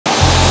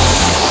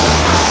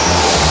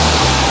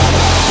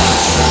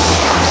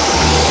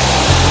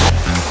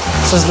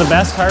This is the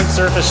best hard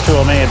surface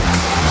tool made.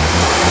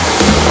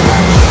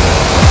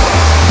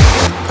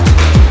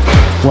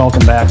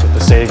 Welcome back with the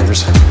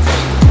Saigers.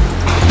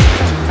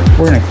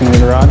 We're gonna clean the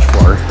garage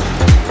floor.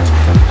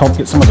 Help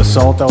get some of the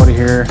salt out of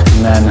here,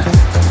 and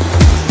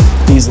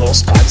then these little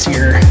spots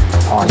here.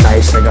 Oh,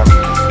 nice. They got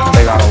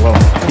a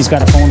little. He's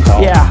got a phone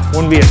call. Yeah,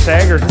 wouldn't be a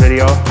Saigers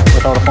video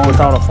without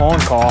a phone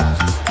call.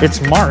 It's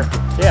Mark.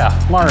 Yeah,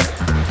 Mark.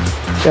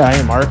 Yeah,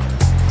 hey Mark.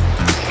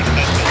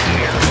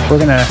 We're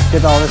gonna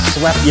get all this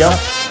swept up.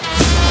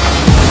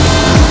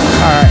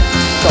 All right,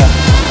 so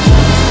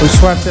we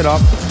swept it up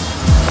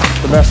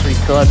the best we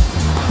could.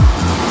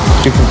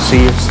 As you can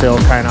see, it's still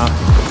kind of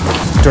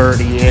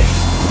dirty.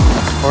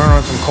 We're gonna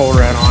run some cold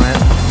red on it.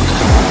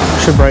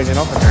 Should brighten it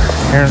up in there.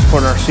 Aaron's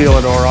putting our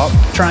sealador up.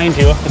 Trying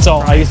to. It's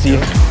all icy.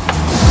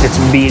 It's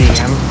beating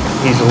him.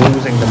 He's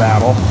losing the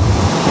battle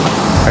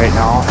right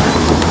now.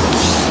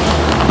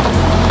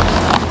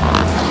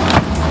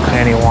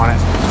 And he won it.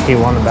 He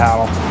won the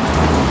battle.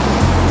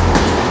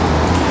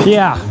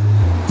 Yeah.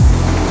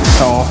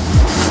 So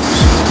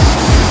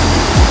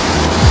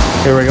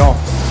here we go.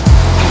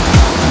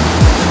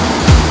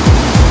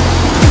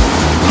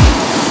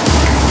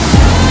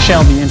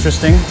 Shall be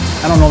interesting.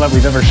 I don't know that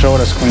we've ever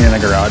showed us cleaning a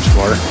garage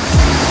floor.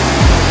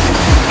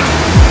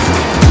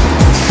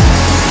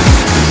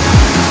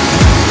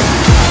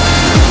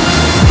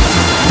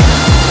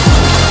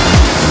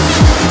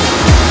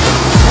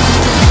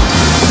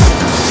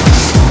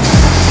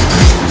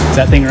 Is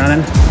that thing running?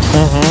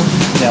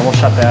 Mm-hmm. Yeah, we'll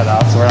shut that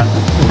off so we're not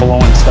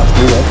blowing stuff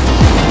through it.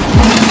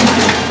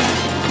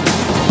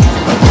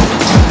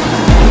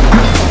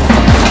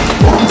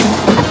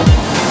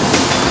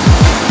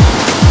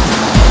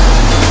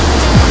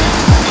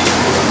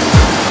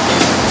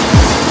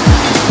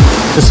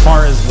 As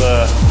far as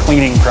the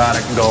cleaning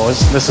product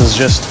goes, this is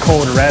just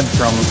Code Red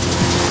from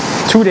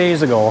 2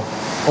 days ago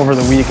over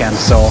the weekend.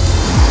 So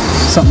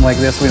something like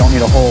this, we don't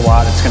need a whole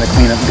lot. It's going to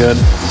clean it good.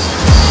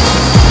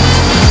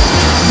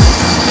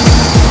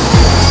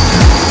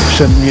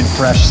 Shouldn't need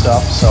fresh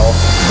stuff, so.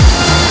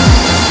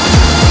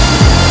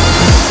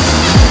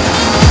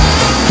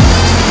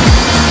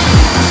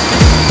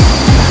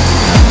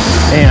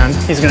 And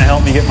he's going to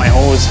help me get my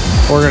hose.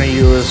 We're going to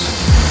use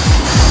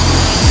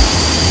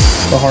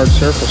the Hard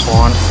Surface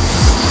Wand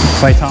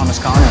By Thomas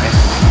Conway.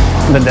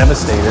 The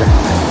Devastator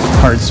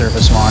Hard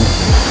Surface Wand.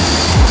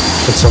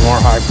 Put some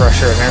more high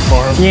pressure in there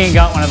for him. You ain't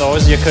got one of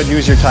those, you could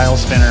use your tile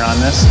spinner on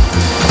this.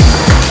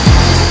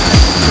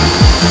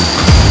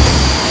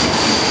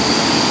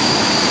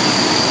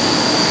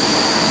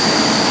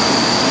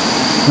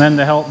 And then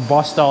to help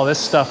bust all this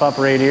stuff up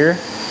right here,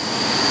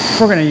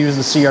 we're going to use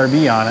the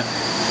CRB on it.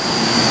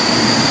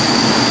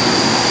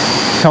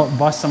 Help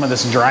bust some of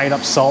this dried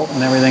up salt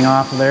and everything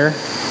off of there.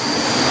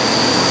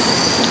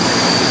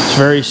 It's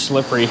very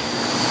slippery.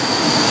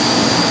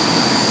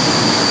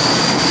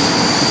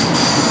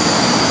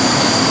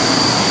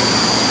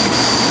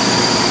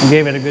 We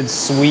gave it a good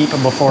sweep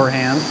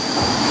beforehand.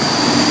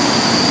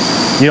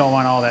 You don't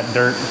want all that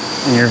dirt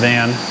in your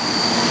van,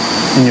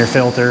 in your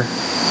filter.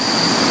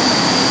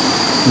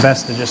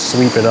 Best to just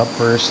sweep it up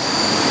first.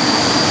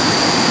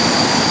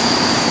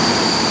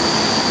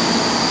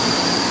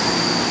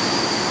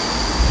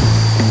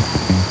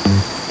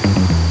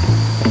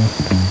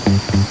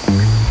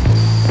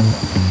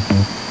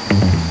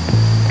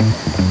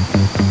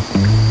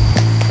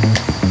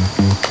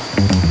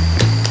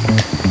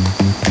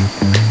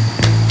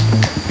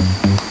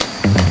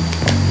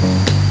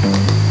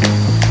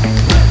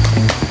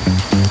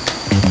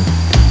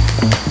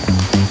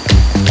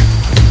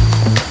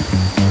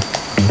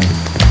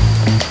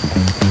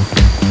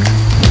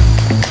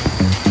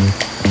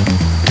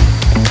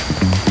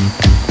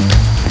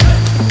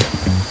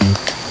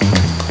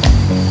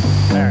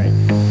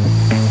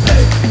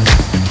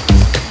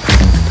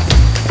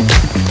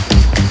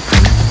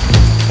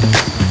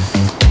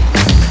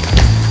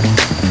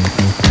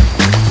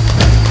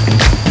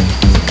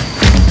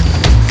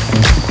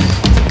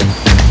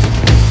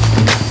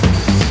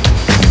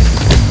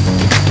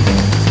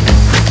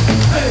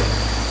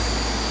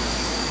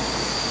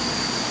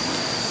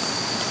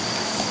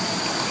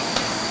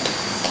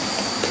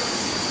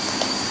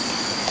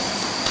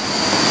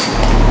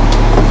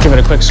 Give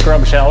it a quick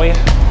scrub, shall we?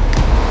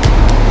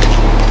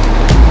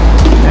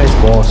 Nice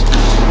balls.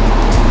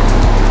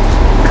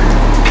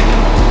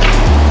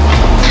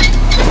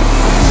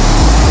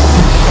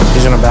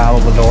 He's gonna battle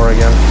the door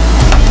again.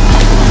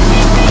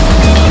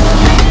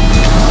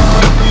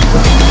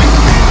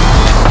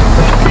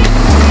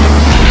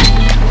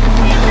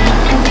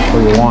 What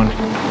do you want?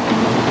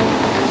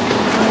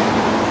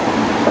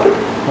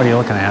 What are you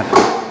looking at?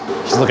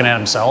 He's looking at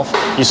himself.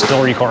 He's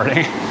still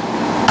recording.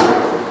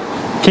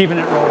 Keeping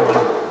it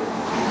rolling.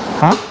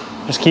 Huh?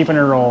 Just keeping it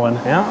rolling.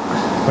 Yeah.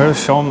 We're gonna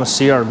show him the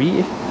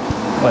CRB.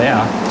 Well,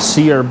 yeah.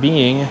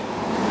 CRBing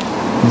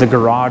the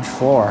garage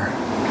floor.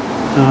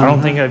 I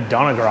don't think I've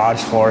done a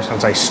garage floor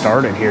since I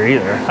started here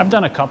either. I've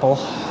done a couple.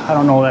 I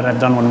don't know that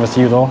I've done one with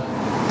you though.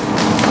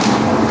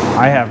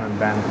 I haven't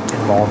been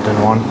involved in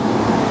one.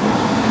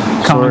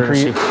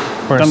 Concrete.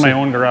 Done my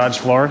own garage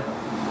floor.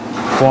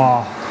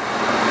 Wow.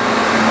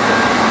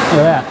 Look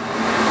at that.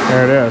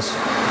 There it is.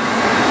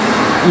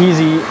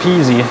 Easy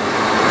peasy.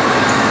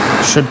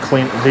 Should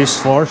clean, these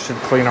floors should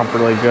clean up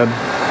really good.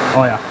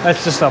 Oh yeah,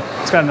 that's just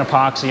it's got an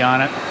epoxy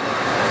on it.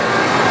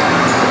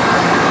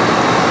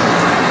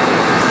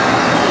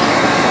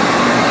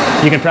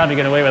 You could probably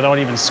get away without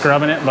even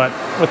scrubbing it, but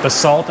with the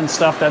salt and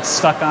stuff that's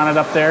stuck on it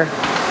up there,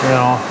 you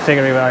know,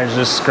 figure we might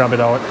just scrub it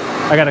out.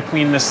 I gotta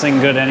clean this thing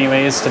good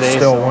anyways today.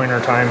 Still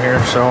winter time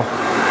here, so.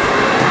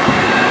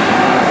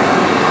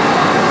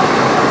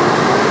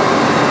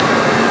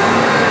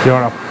 You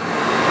wanna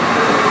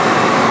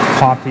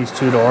pop these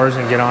 2 doors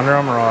and get under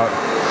them or what?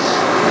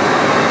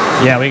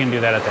 Yeah, we can do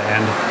that at the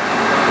end.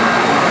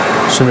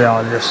 Should be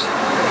able to just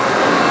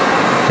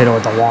hit it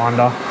with the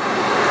Wanda.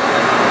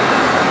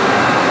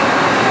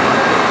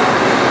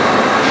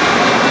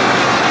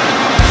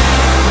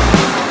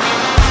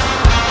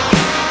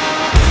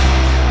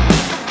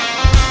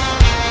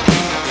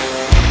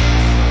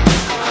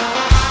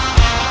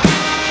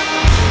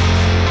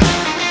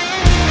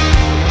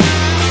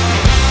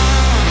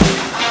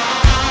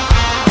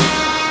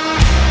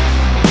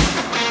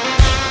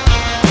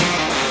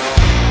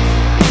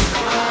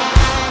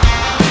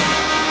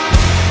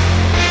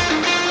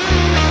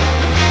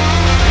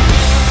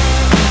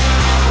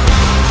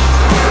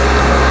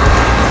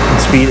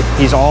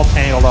 He's all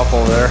tangled up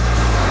over there.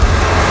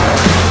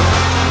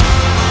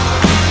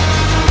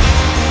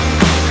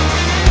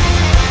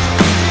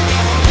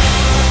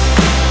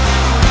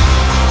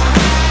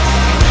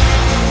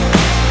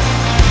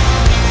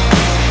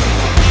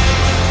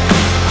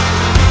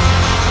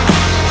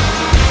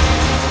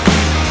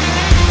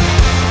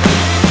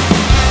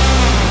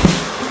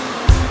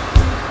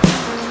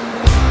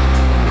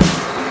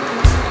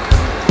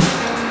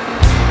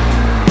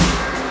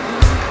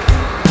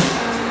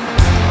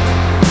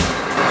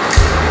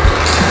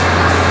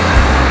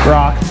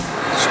 Rock.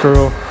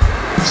 Screw.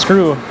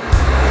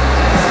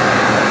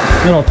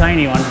 Little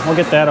tiny one. We'll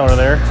get that out of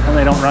there, and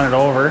they don't run it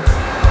over.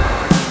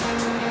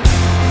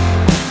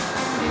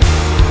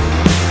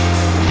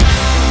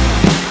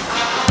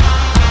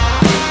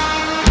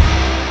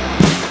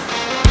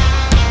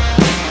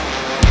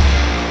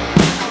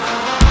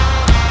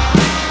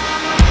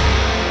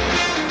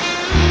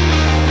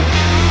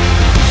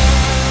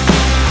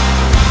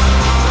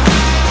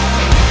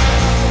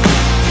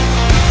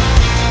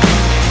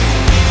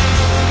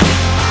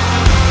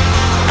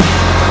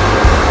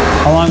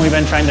 How long have we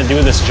been trying to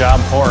do this job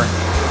for?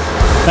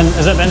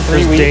 Has it been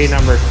 3 weeks? Day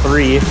number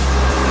 3.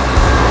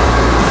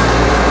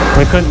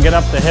 We couldn't get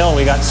up the hill.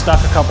 We got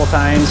stuck a couple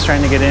times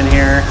trying to get in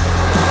here.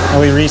 And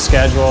we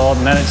rescheduled,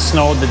 and then it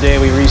snowed the day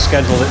we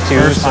rescheduled it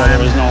too, so there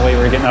was no way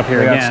we were getting up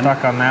here again. We got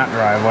stuck on that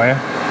driveway.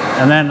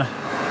 And then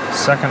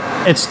second,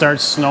 it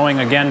starts snowing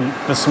again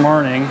this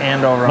morning,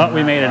 and over but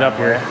we made it up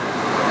here.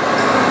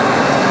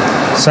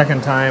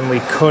 Second time we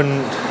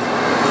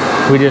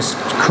just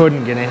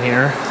couldn't get in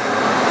here.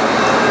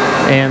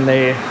 And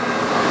they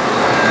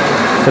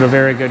did a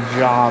very good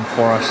job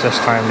for us this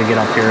time to get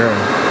up here.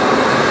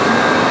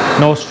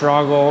 And no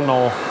struggle,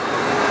 no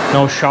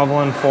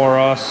shoveling for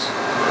us,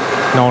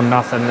 no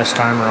nothing this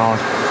time around.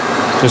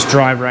 Just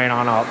drive right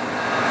on up.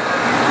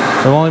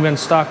 We've only been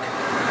stuck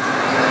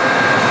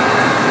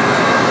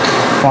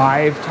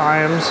 5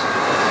 times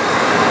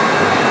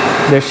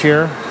this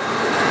year,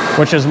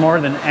 which is more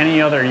than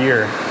any other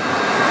year.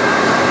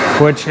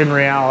 Which in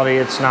reality,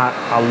 it's not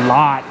a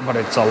lot, but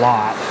it's a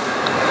lot.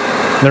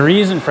 The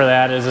reason for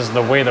that is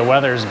the way the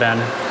weather's been.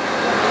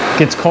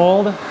 Gets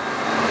cold,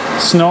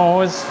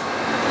 snows,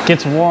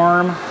 gets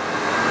warm,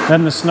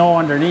 then the snow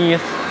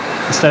underneath,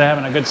 instead of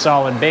having a good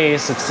solid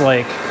base, it's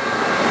like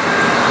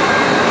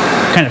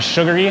kind of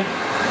sugary,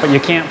 but you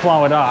can't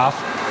plow it off.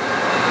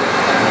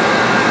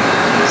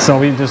 So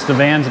the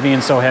vans being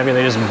so heavy,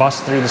 they just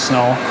bust through the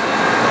snow,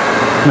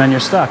 and then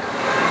you're stuck.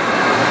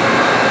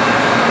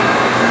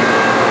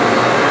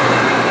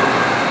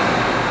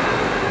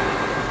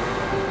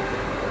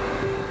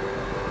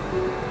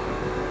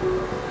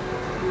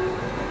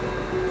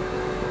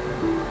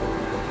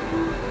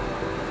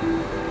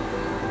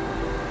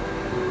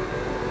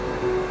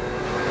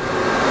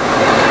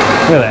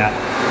 Look at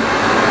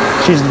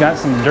that. She's got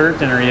some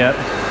dirt in her yet.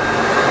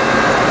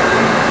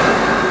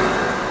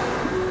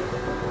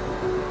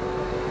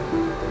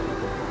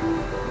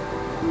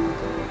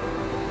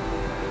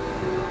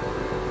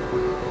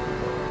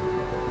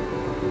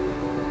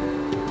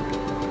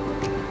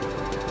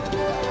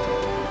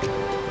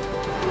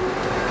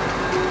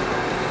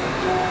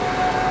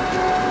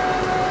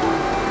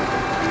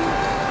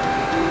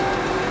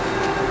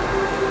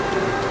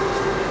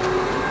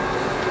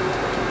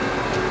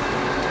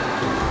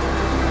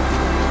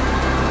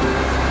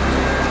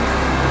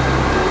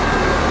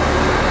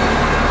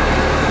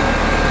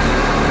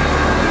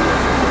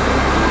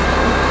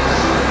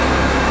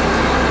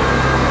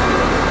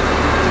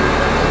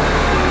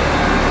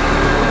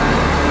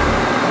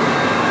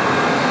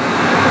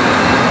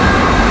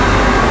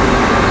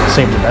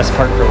 Save the best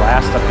part for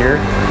last up here.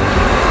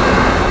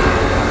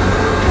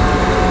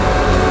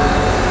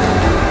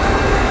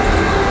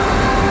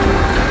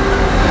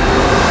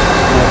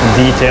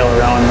 detail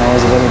around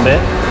those a little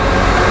bit.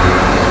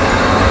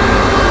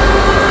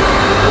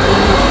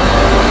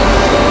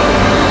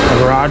 The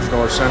garage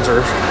door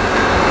sensors.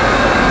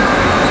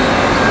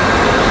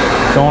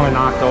 Don't want to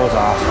knock those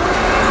off.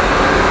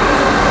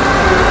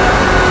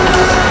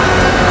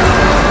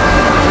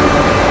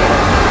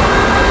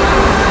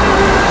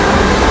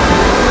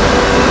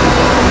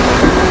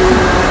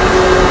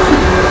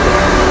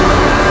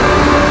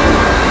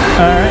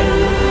 All right,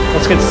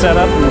 let's get set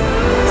up and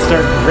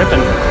start ripping.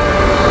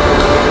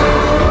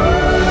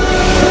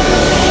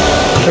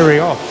 There we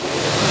go.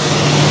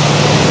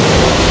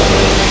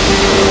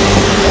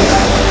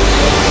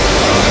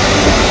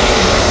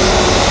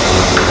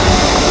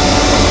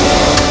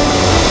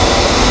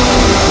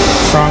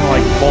 Strong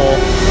like bull.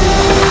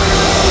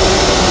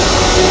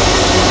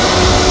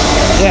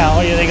 Yeah,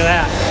 what do you think of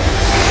that?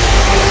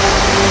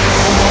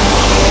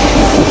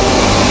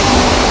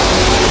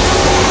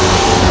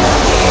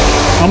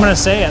 I'm gonna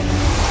say it.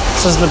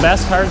 This is the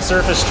best hard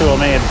surface tool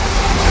made.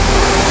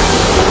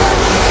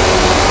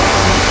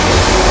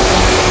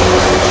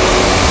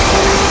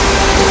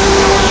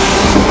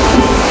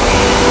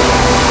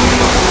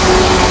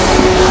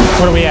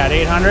 What are we at,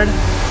 800?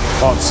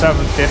 About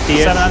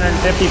 750.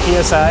 750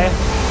 PSI.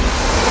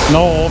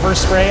 No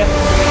overspray.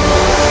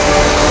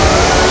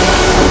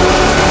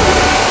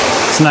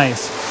 It's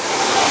nice.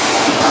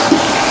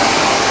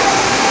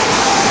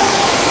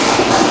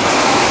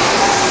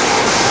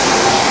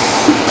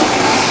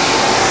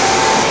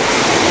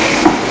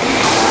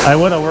 I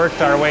would have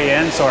worked our way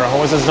in so our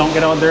hoses don't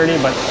get all dirty,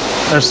 but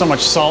there's so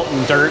much salt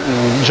and dirt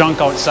and junk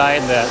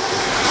outside that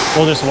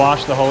we'll just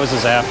wash the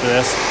hoses after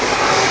this.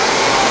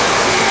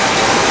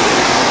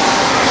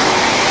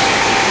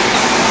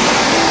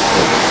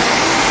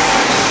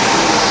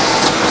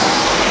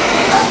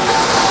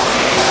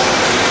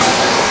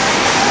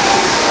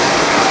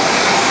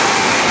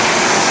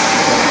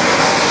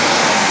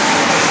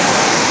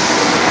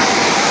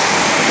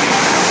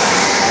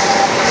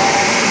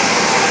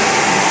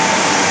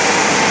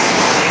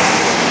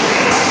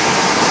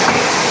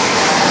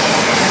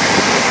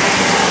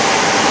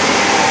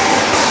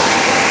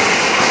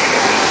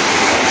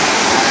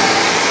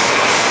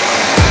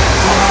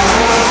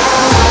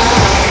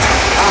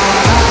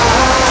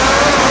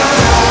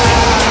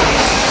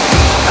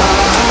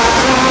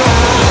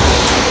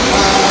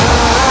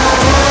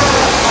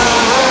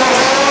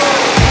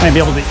 Might be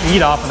able to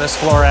eat off of this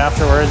floor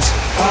afterwards.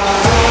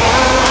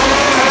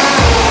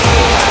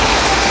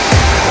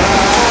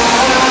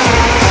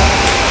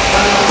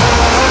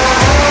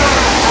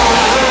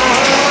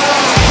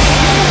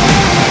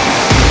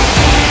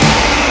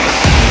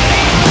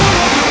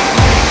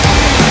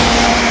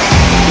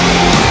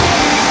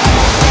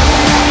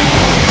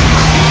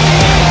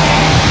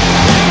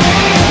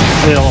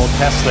 Did a little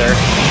test there.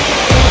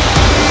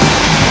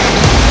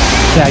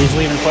 Yeah, he's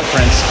leaving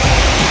footprints.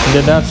 I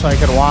did that so I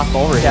could walk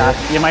over here.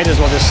 You might as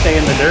well just stay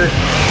in the dirt.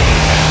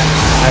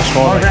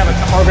 Or grab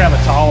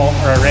a towel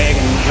or a rag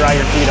and dry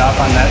your feet off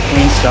on that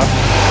clean stuff.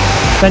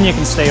 Then you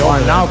can stay over.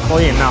 I'm now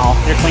clean now.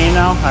 You're clean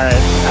now? All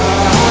right.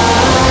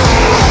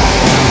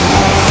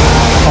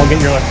 I'll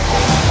get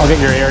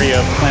your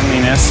area of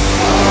cleanliness.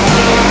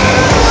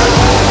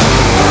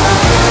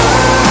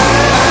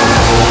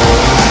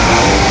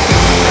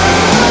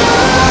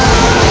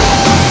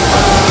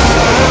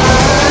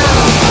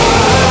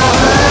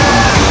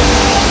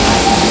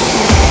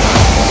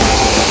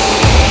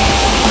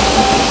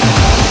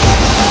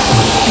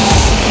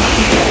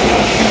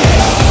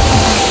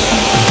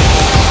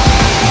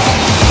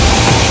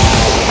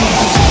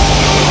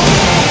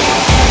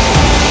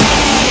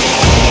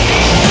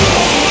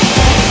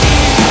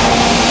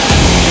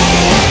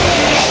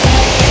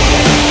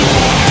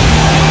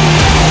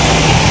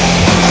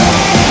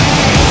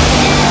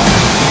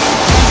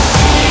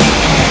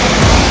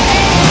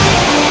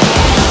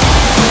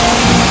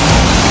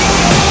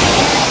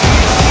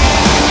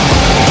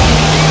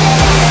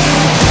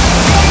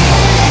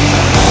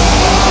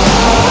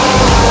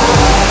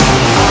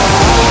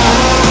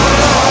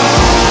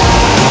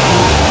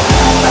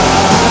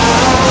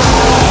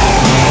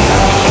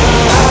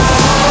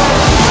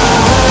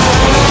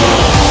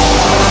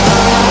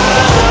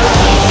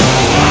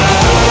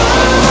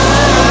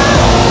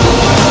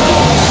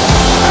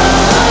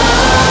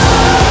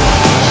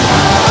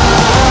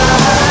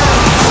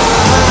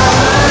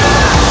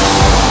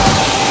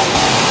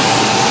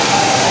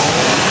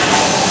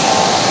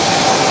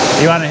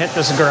 You want to hit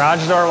this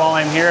garage door while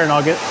I'm here, and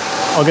I'll get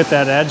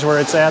that edge where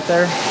it's at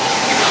there.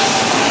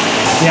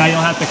 Yeah,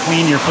 you'll have to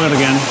clean your foot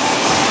again.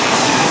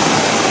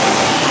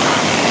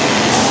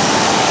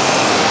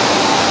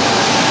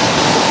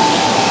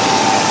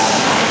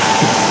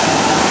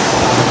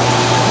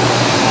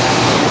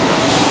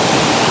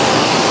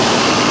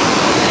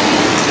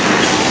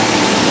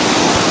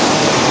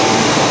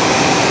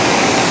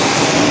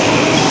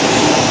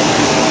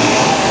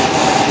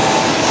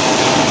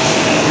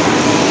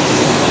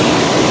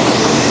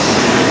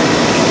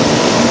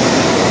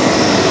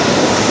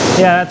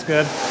 Yeah, that's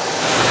good.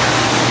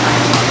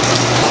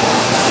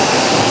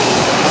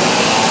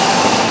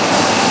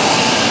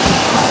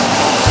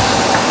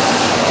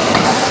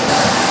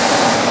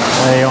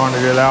 Hey, you want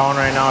to do that one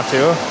right now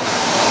too?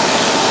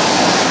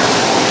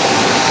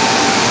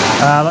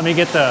 Let me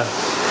get the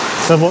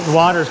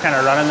water's kind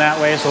of running that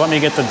way, so let me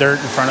get the dirt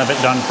in front of it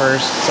done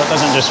first, so it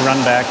doesn't just run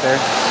back there.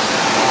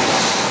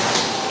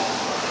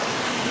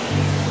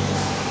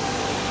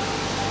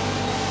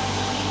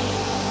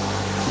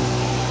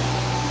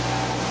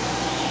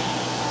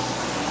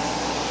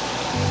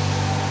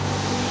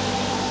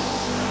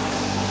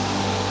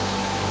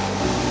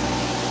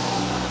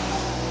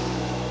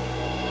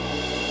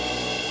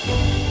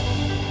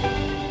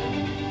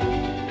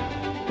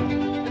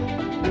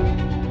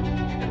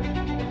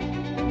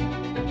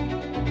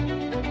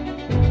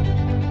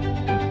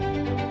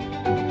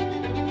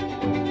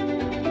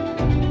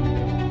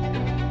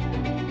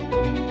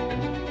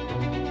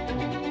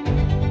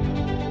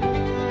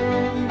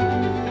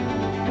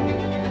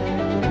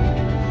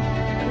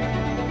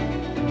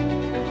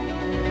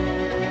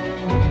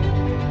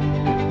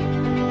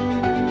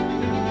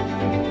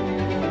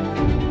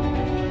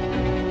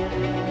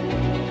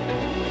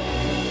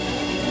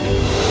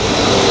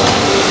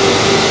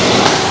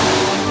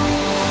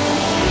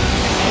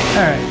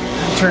 All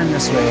right, turn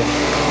this way.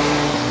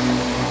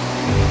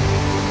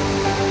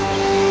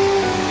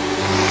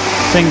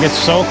 Thing gets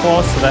so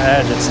close to the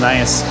edge, it's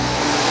nice.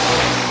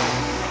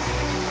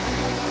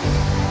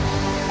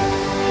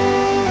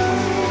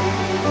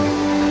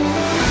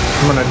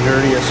 I'm gonna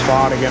dirty a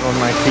spot again with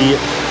my feet.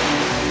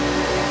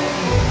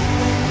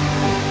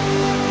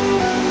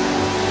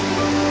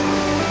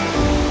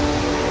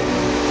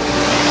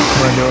 I'm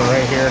gonna do it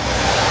right here.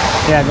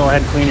 Yeah, go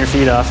ahead and clean your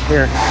feet off.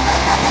 Here.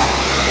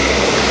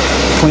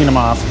 Clean them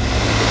off.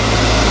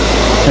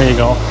 There you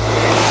go.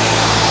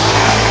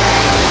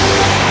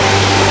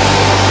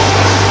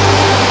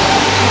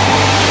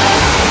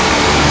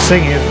 This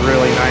thing is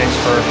really nice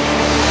for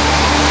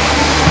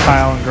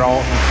tile and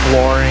grout and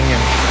flooring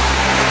and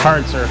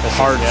Hard surfaces.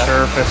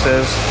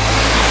 surfaces.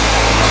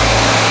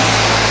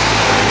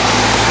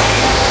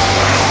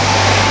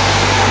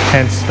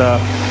 Hence the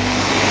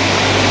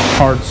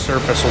hard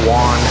surface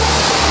wand.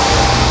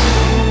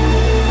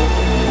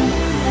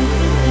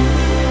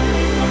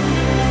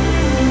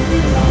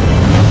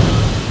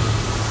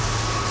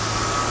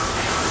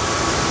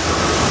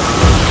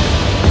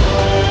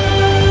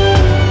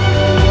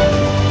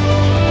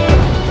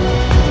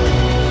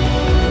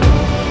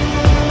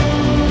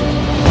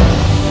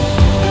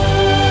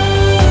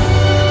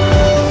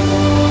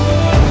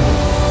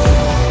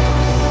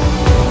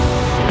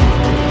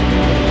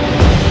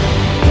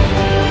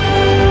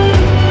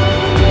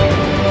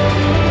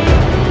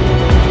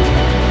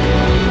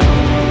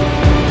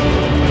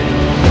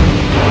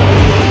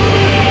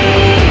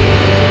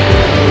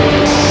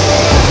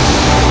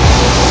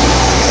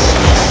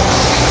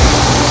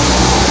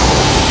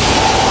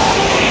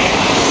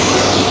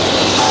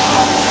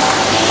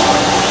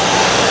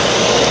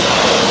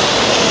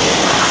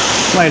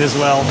 Might as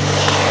well.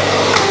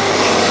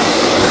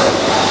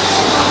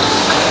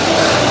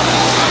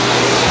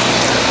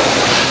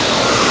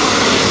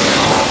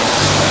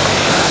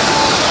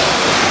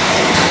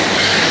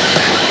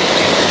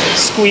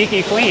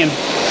 Squeaky clean.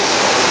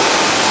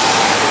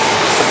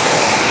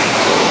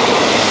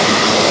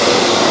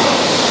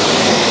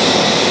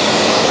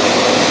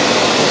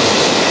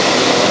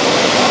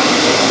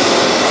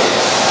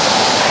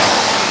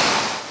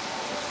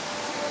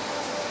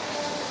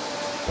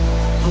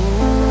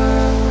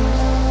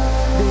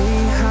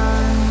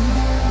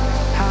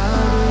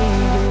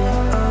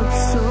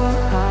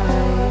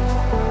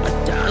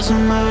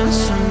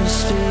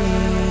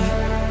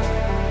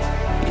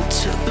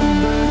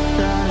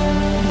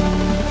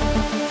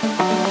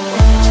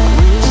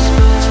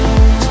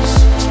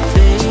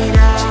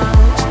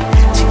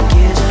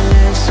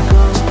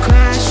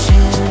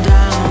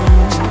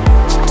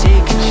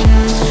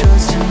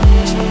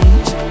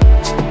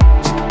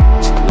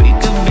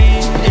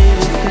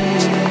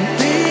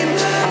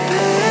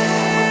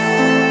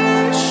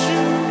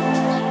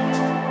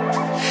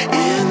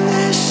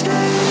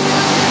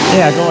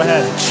 Yeah, go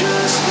ahead.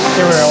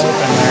 Give her an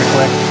open there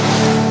quick.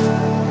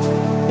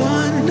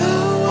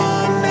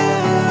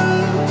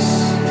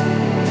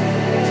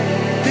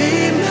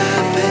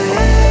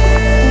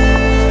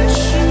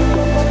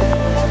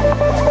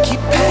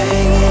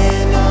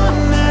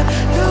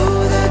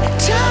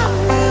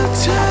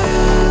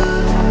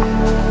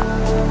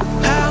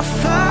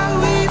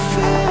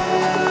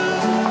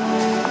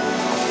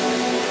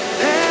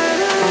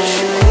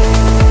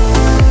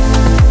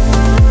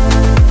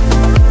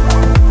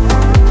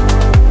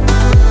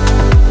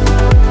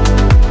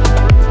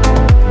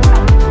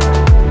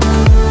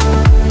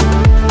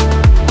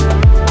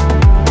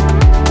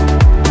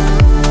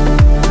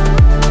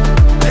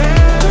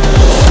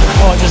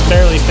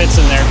 Fits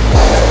in there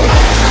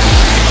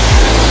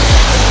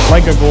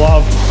like a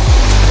glove.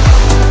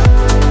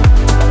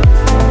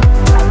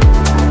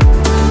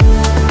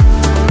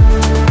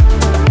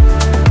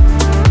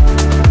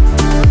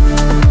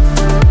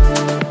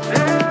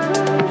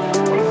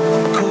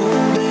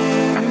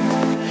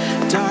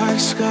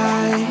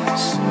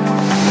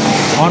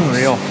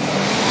 Unreal.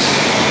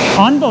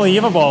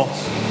 Unbelievable.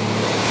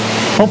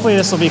 Hopefully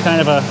this will be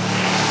kind of a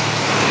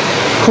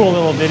cool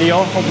little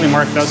video. Hopefully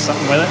Mark does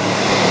something with it.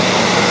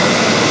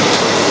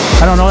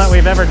 I don't know that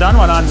we've ever done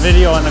one on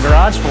video on the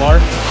garage floor.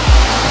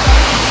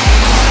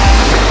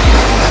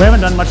 We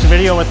haven't done much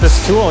video with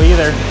this tool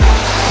either.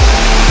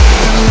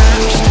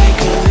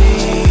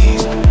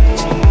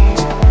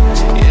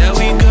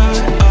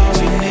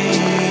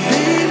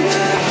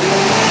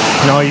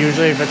 No,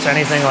 usually if it's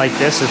anything like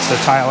this, it's the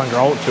tile and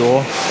grout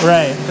tool.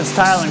 Right, if it's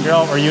tile and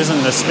grout, we're using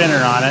the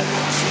spinner on it.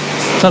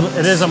 So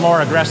it is a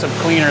more aggressive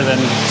cleaner than,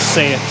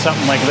 say,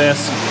 something like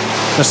this.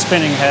 The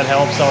spinning head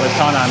helps out a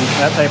ton on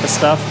that type of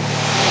stuff.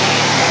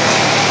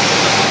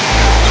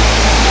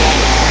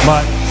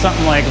 But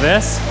something like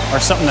this, or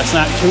something that's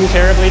not too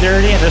terribly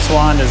dirty, this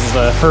wand is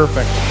the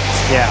perfect.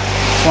 Yeah,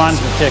 this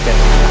wand's the ticket.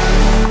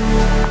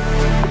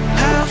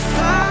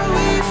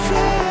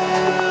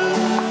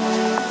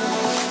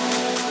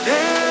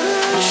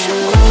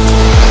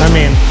 I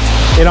mean,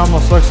 it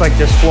almost looks like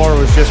this floor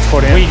was just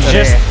put in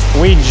today.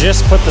 We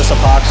just put this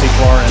epoxy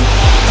floor in.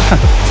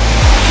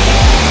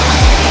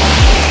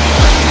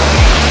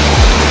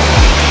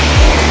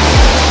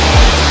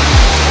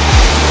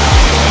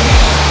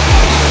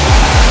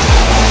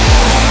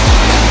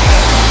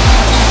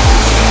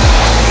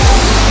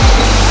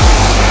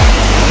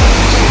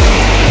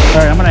 All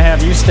right, I'm gonna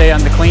have you stay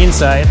on the clean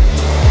side.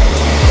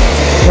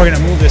 We're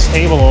gonna move this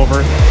table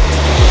over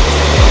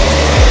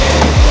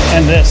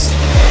and this.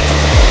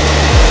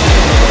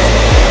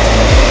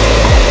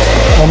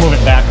 We'll move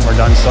it back when we're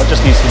done, so it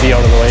just needs to be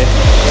out of the way.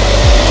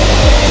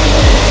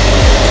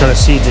 Gonna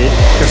seed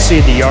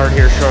the yard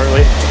here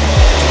shortly.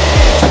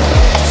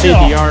 Seed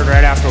the yard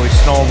right after we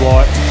snow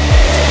blow it.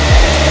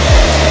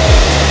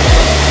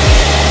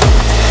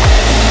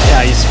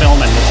 Yeah, he's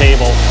filming the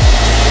table.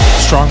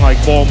 Strong like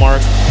bull,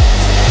 Mark.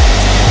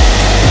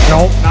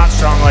 Nope, not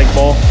strong like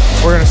bull.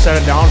 We're gonna set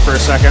it down for a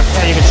second.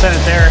 Yeah, you can set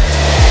it there.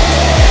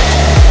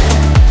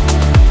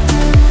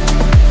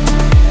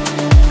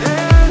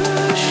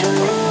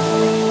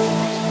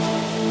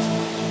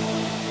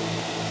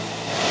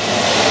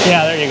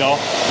 Yeah, there you go.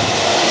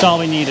 That's all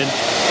we needed.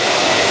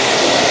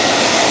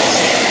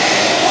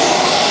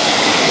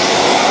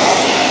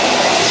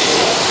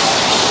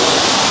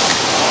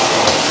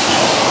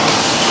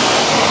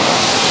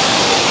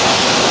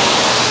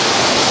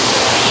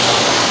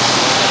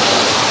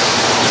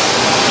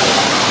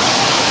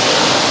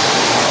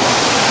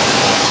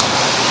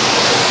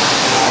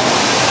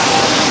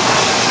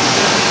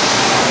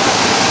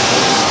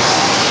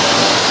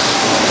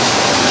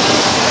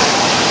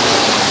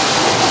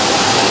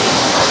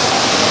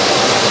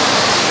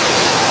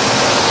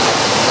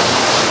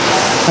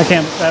 I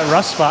can't, that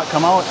rust spot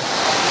come out.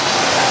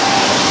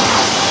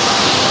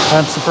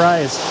 I'm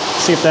surprised.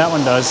 See if that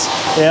one does.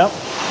 Yep.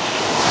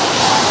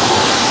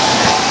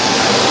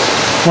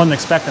 Wasn't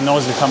expecting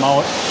those to come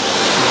out.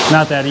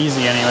 Not that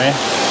easy anyway.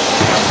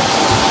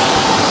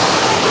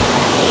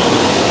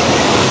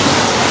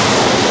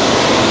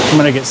 I'm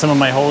gonna get some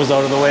of my hose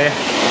out of the way.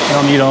 I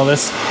don't need all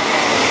this.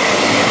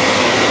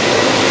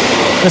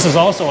 This is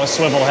also a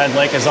swivel head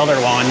like his other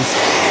wands.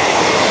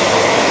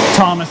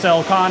 Thomas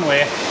L.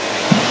 Conway.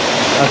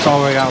 That's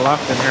all we got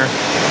left in here.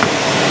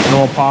 And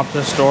we'll pop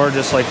this door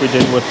just like we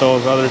did with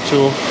those other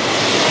two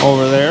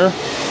over there.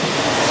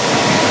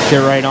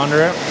 Get right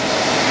under it.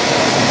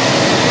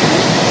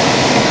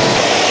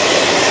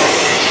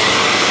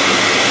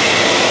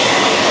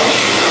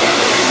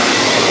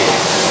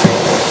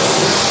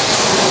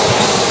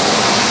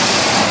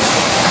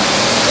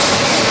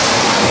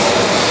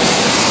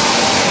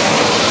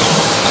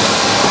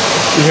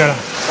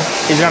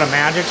 He's got a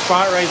magic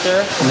spot right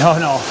there?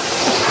 No.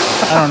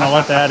 I don't know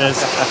what that is.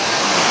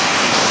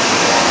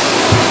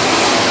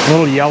 A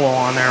little yellow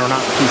on there. We're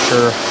not too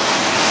sure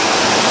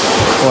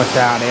what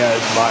that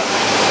is, but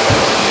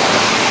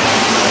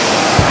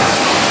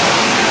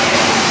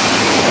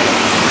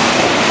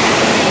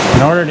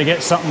in order to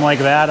get something like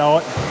that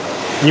out,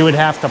 you would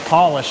have to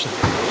polish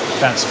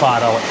that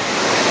spot out.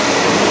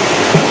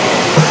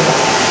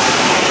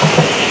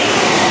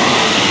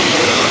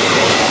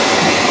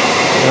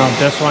 You want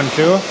this one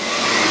too?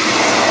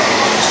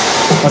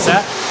 What's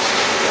that?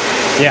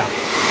 Yeah.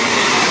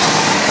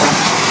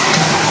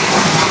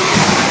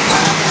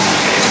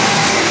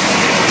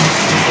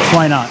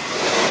 Why not?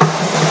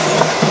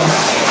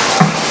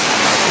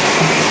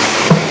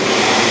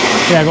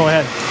 Yeah, go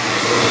ahead.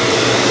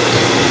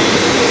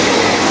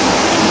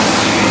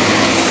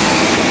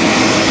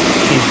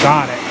 He's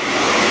got it.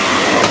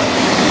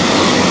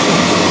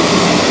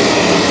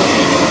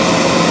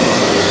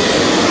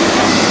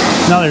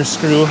 Another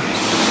screw.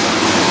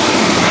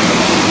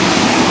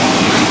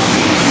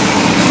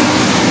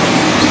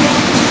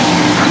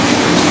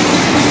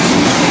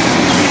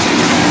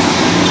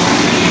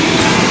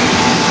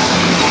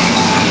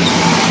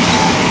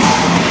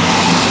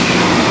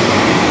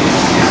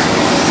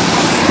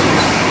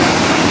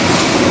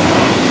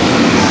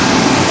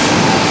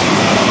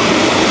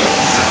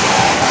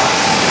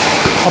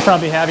 I'll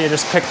probably have you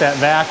just pick that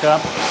back up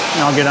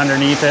and I'll get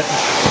underneath it.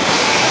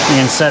 You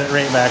can set it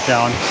right back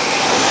down.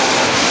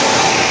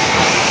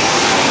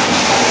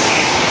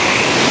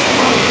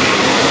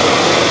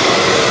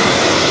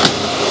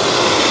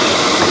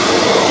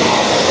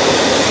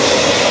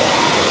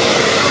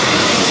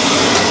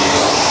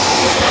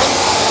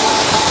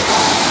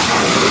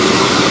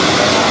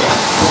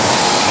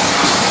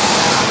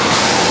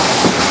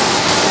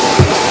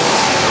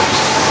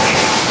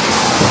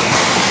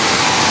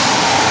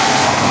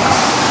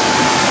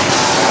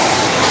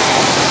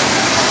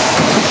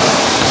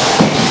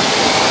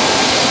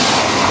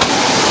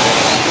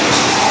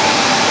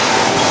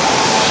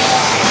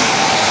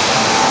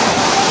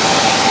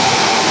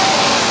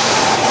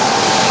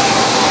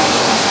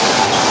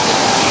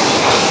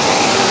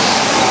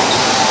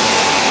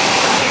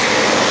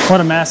 What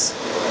a mess.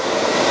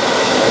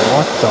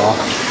 What the?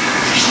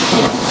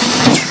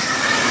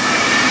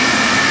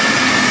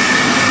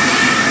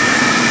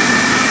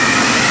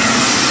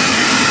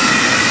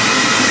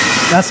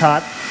 That's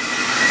hot.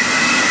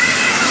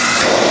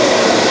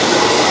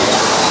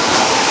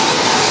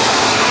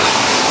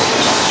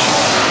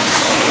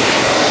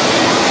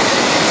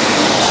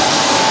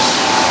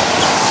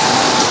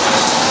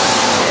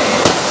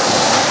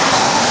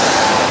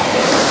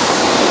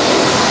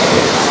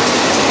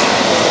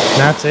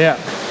 That's it.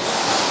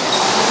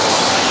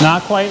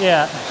 Not quite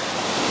yet.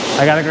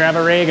 I gotta grab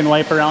a rag and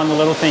wipe around the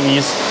little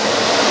thingies.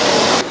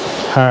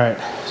 All right,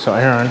 so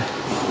Aaron,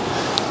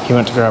 he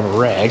went to grab a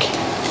rag.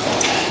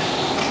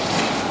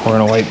 We're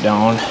gonna wipe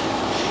down.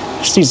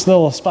 Just these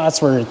little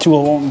spots where the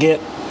tool won't get.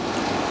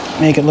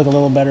 Make it look a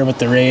little better with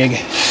the rag.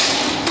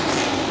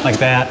 Like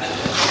that.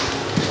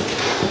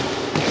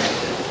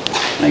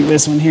 Like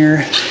this one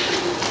here.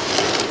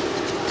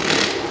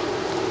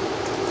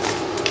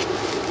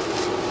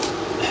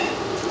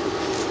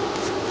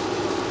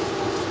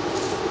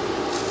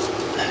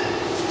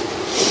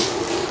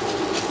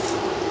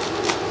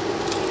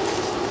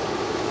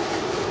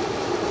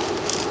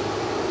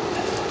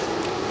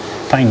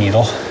 Pine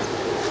needle.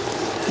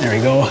 There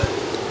we go.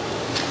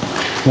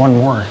 One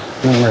more,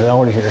 and then we're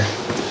out of here.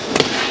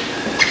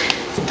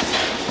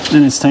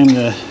 Then it's time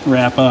to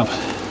wrap up.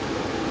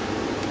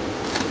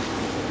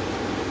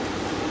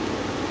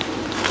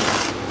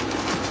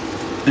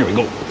 There we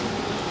go.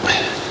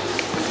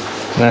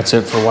 And that's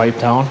it for wipe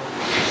down.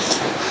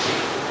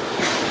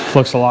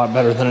 Looks a lot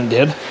better than it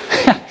did.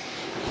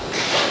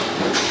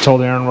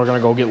 Told Aaron we're gonna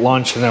go get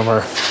lunch and then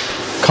we're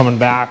coming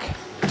back.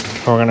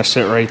 We're gonna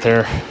sit right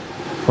there.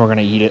 We're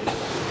gonna eat it.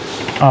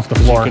 Off the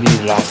floor. We could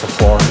eat it off the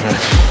floor.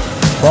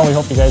 Yeah. Well, we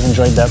hope you guys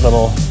enjoyed that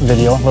little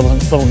video, a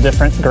little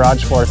different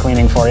garage floor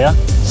cleaning for you.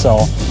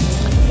 So,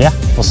 yeah,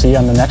 we'll see you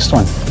on the next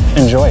one.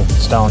 Enjoy.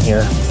 It's down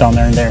here. Down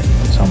there and there.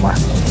 Somewhere.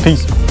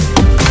 Peace.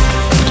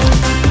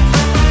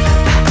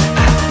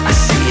 I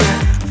see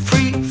you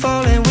free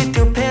falling with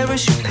your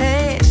parachute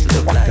pants.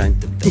 Look like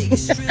the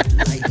Vegas strip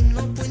lighting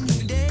up when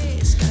you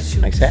dance.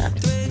 Nice hat.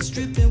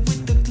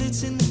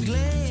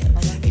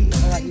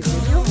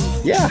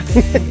 Yeah.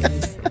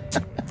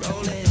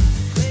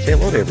 Say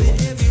hello to everyone.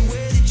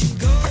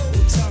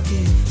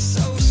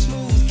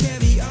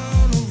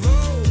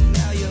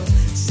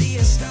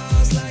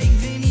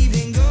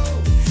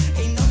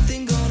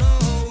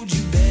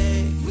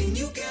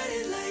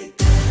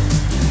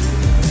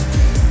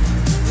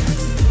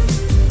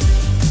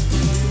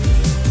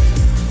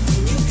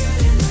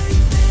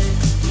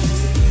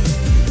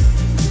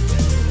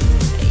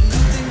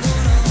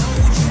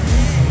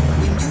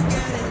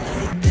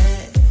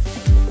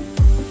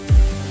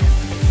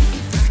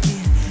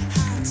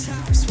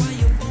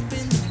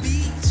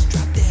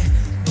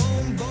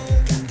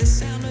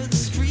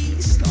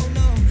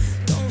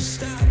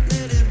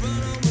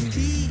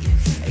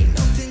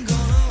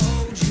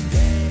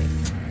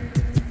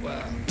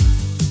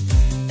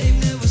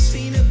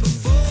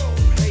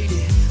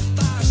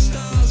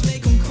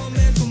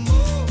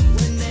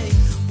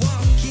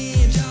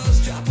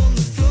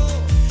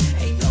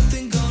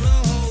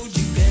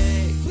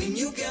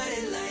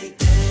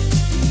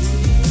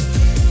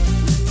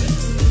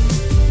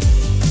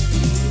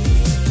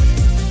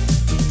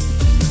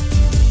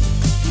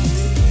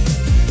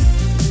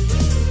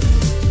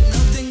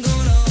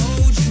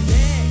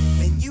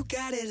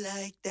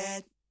 Like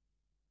that.